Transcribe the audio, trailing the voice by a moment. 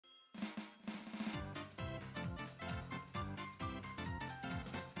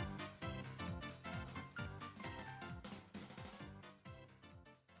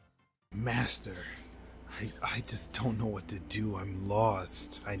Master, I just don't know what to do. I'm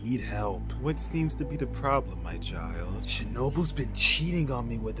lost. I need help. What seems to be the problem, my child? Shinobu's been cheating on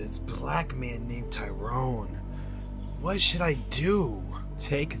me with this black man named Tyrone. What should I do?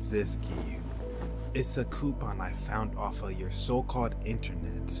 Take this, Giyu. It's a coupon I found off of your so-called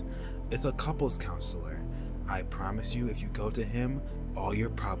internet. It's a couples counselor. I promise you, if you go to him, all your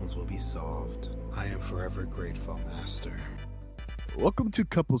problems will be solved. I am forever grateful, Master. Welcome to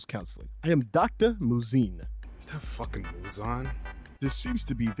Couples Counseling. I am Dr. Muzine. Is that fucking Muzan? This seems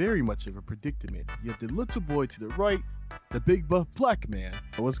to be very much of a predicament. You have the little boy to the right, the big buff black man.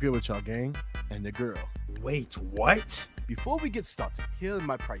 What's good with y'all, gang? And the girl. Wait, what? Before we get started, here are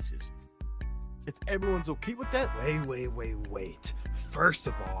my prices. If everyone's okay with that. Wait. First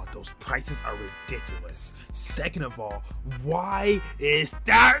of all, those prices are ridiculous. Second of all, why is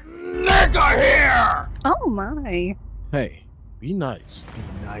that nigga here? Oh my. Hey, be nice.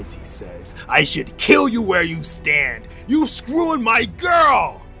 Be nice, he says. I should kill you where you stand. You screwing my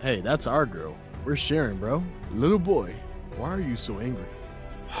girl. Hey, that's our girl. We're sharing, bro. Little boy, why are you so angry?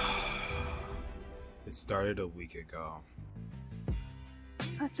 It started a week ago.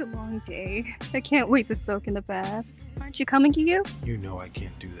 Such a long day. I can't wait to soak in the bath. Aren't you coming, Giyu? You know I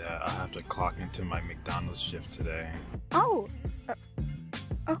can't do that. I have to clock into my McDonald's shift today. Oh,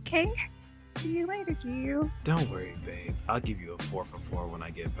 okay. See you later, Giyu. Don't worry, babe. I'll give you a 4 for 4 when I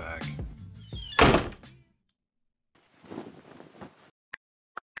get back.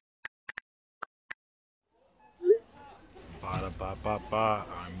 Ba-da-ba-ba-ba.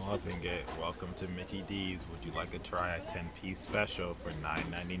 I'm loving it. Welcome to Mickey D's. Would you like to try a 10-piece special for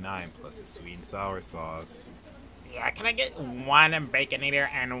 $9.99 plus the sweet and sour sauce? Yeah, can I get one Baconator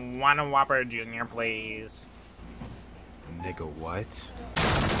and one Whopper Jr., please? Nigga, what?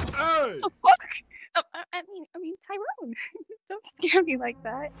 Hey! Oh, fuck! I mean, Tyrone. Don't scare me like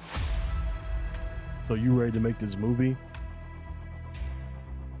that. So you ready to make this movie?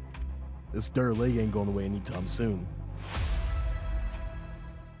 This third leg ain't going away anytime soon.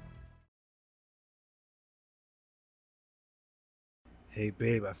 Hey,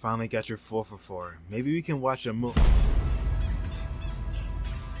 babe, I finally got your 4 for 4. Maybe we can watch a movie.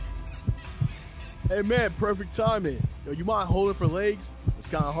 Hey man, perfect timing. Yo, you mind holding up her legs? It's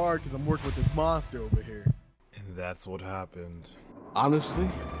kind of hard because I'm working with this monster over here. And that's what happened. Honestly,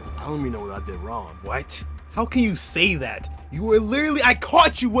 I don't even know what I did wrong. What? How can you say that? You were literally— I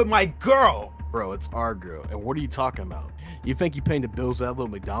caught you with my girl! Bro, it's our girl, and what are you talking about? You think you paying the bills of that little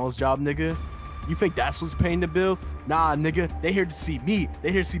McDonald's job, nigga? You think that's what's paying the bills? Nah, nigga, they here to see me.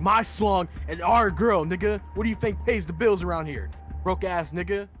 They here to see my slong and our girl, nigga. What do you think pays the bills around here? Broke ass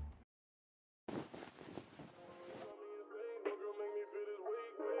nigga.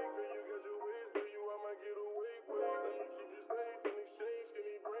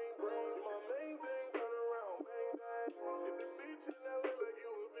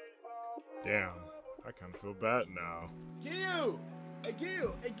 Damn, I kind of feel bad now. Giyu! Hey,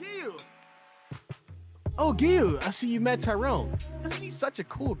 Giyu! Hey, Giyu! Oh, Giyu, I see you met Tyrone. Isn't he such a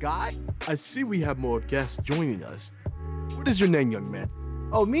cool guy? I see we have more guests joining us. What is your name, young man?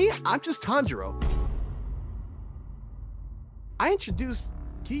 Oh, me? I'm just Tanjiro. I introduced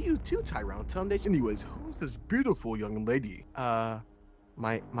Giyu to Tyrone. Anyways, who's this beautiful young lady?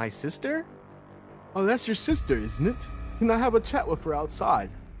 My sister? Oh, that's your sister, isn't it? Can I have a chat with her outside?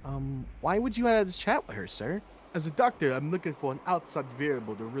 Why would you have a chat with her, sir? As a doctor, I'm looking for an outside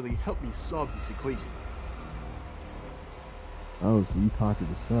variable to really help me solve this equation. Oh, so you conquered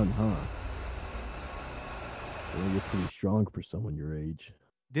the sun, huh? Well, you're pretty strong for someone your age.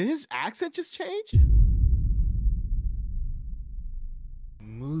 Did his accent just change?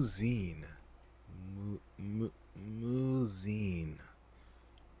 Muzine. Muzine.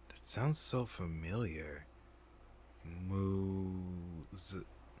 That sounds so familiar.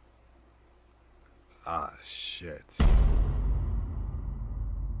 Ah, shit.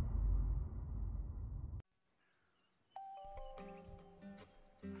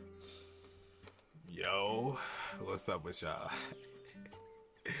 Yo, what's up with y'all?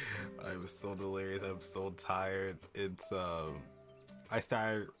 I'm so delirious. I'm so tired. It's I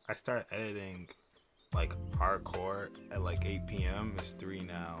started editing like hardcore at like 8 p.m. It's 3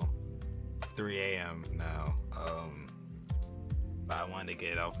 a.m. now. But I wanted to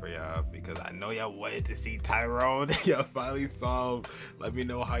get it out for y'all because I know y'all wanted to see Tyrone. Y'all finally saw him. Let me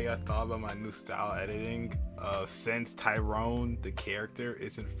know how y'all thought about my new style editing. Since Tyrone, the character,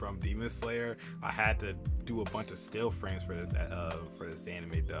 isn't from Demon Slayer, I had to do a bunch of still frames for this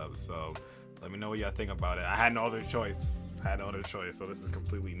anime dub. So let me know what y'all think about it. I had no other choice. So this is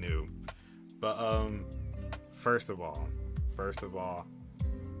completely new. But first of all,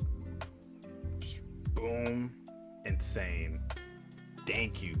 boom, insane.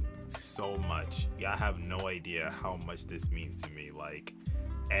 Thank you so much. Y'all have no idea how much this means to me. Like,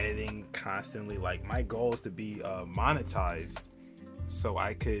 editing constantly, like, my goal is to be monetized so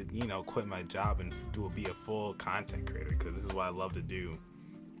I could, you know, quit my job and be a full content creator, because this is what I love to do.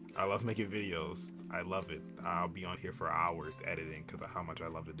 I love making videos. I love it. I'll be on here for hours editing because of how much I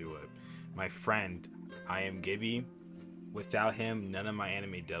love to do it. My friend, I am Gibby. Without him, none of my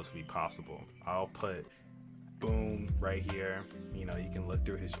anime devs would be possible. I'll put boom right here. You know, you can look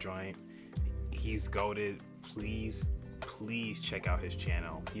through his joint. He's goated. Please check out his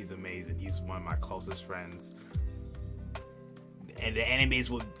channel. He's amazing. He's one of my closest friends. And the anime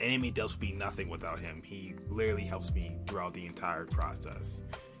devs would be nothing without him. He literally helps me throughout the entire process.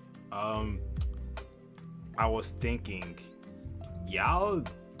 I was thinking, y'all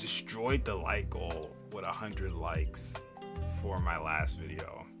destroyed the like goal with 100 likes for my last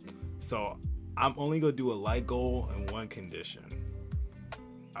video. So I'm only gonna do a like goal in one condition.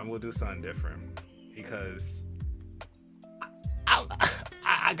 I'm gonna do something different because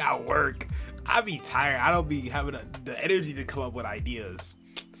I got work. I be tired. I don't be having the energy to come up with ideas.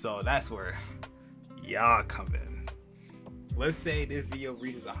 So that's where y'all come in. Let's say this video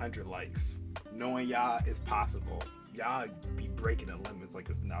reaches 100 likes. Knowing y'all is possible. Y'all be breaking the limits like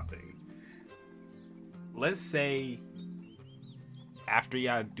it's nothing. Let's say after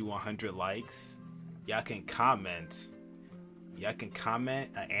y'all do 100 likes, y'all can comment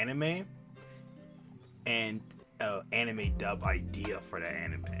an anime and an anime dub idea for that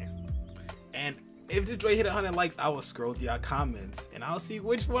anime. And if the joint hit 100 likes, I will scroll through y'all comments and I'll see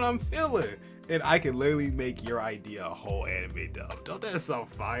which one I'm feeling. And I can literally make your idea a whole anime dub. Don't that sound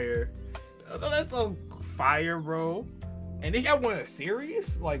fire? Don't that sound fire, bro? And if y'all want a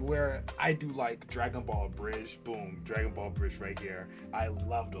series, like where I do like Dragon Ball Bridge, boom, Dragon Ball Bridge right here. I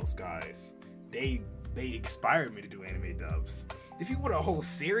love those guys. They inspired me to do anime dubs. If you want a whole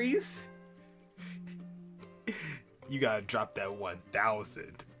series, you gotta drop that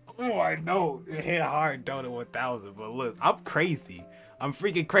 1,000. Oh, I know it hit hard, don't it? 1,000. But look, I'm crazy. I'm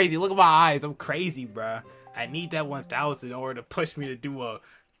freaking crazy. Look at my eyes. I'm crazy, bruh. I need that 1,000 in order to push me to do a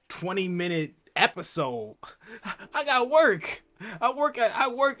 20-minute episode. I got work. I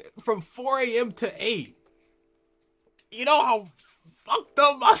work from 4 a.m. to 8. You know how fucked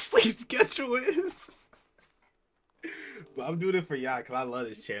up my sleep schedule is. But I'm doing it for y'all because I love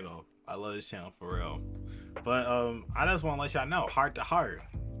this channel. I love this channel for real. But I just want to let y'all know, heart to heart,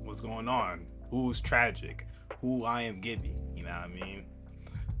 what's going on. Who's tragic? Who I am Gibby. You know what I mean?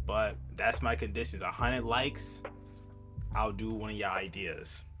 But that's my conditions. 100 likes, I'll do one of y'all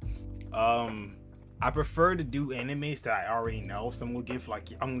ideas. I prefer to do animes that I already know, so I'm gonna give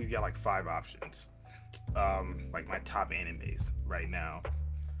you like 5 options. Like my top animes right now.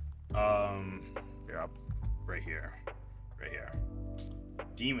 Yeah, right here.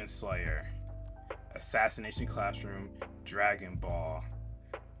 Demon Slayer, Assassination Classroom, Dragon Ball,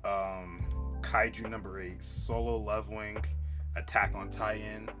 Kaiju number 8, Solo Leveling, Attack on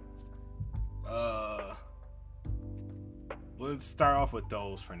Titan. Let's start off with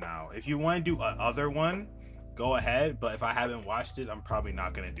those for now. If you want to do another one, go ahead. But if I haven't watched it, I'm probably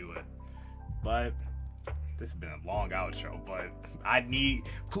not gonna do it. But this has been a long outro. But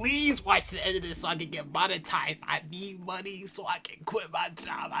please watch the end of this so I can get monetized. I need money so I can quit my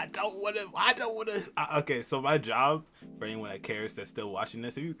job. I don't wanna. Okay, so my job, for anyone that cares that's still watching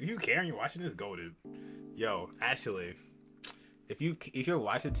this, if you care and you're watching this, go to. Yo, actually, if you're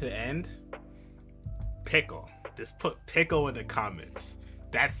watching to the end, pickle. Just put pickle in the comments.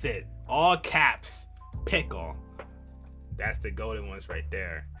 That's it. All caps. Pickle. That's the golden ones right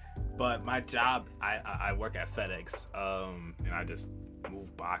there. But my job, I work at FedEx. And I just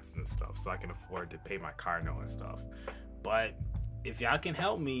move boxes and stuff so I can afford to pay my car note and stuff. But if y'all can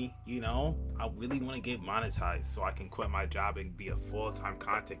help me, you know, I really want to get monetized so I can quit my job and be a full-time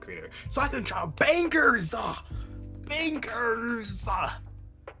content creator. So I can drop bangers. Bangers.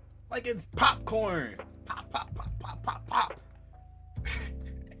 Like it's popcorn. Pop.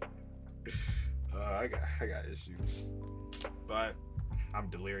 I got issues, but I'm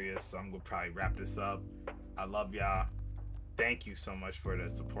delirious, so I'm gonna probably wrap this up. I love y'all. Thank you so much for the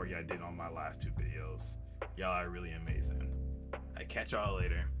support y'all did on my last 2 videos. Y'all are really amazing. I catch y'all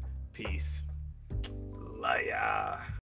later. Peace. Love ya.